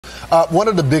One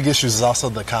of the big issues is also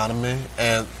the economy,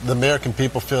 and the American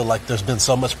people feel like there's been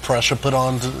so much pressure put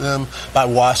on them by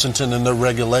Washington and their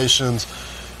regulations.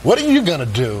 What are you going to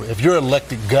do if you're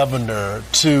elected governor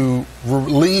to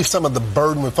relieve some of the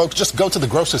burden when folks just go to the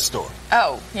grocery store?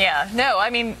 Oh, yeah. No, I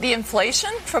mean, the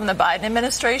inflation from the Biden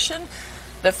administration,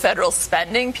 the federal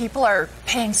spending, people are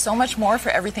paying so much more for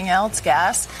everything else,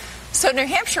 gas. So New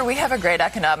Hampshire, we have a great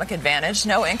economic advantage.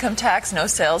 No income tax, no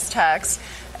sales tax.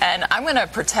 And I'm going to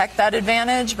protect that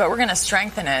advantage, but we're going to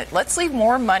strengthen it. Let's leave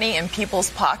more money in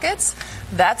people's pockets.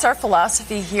 That's our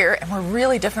philosophy here, and we're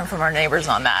really different from our neighbors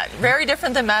on that. Very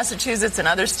different than Massachusetts and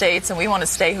other states, and we want to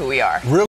stay who we are.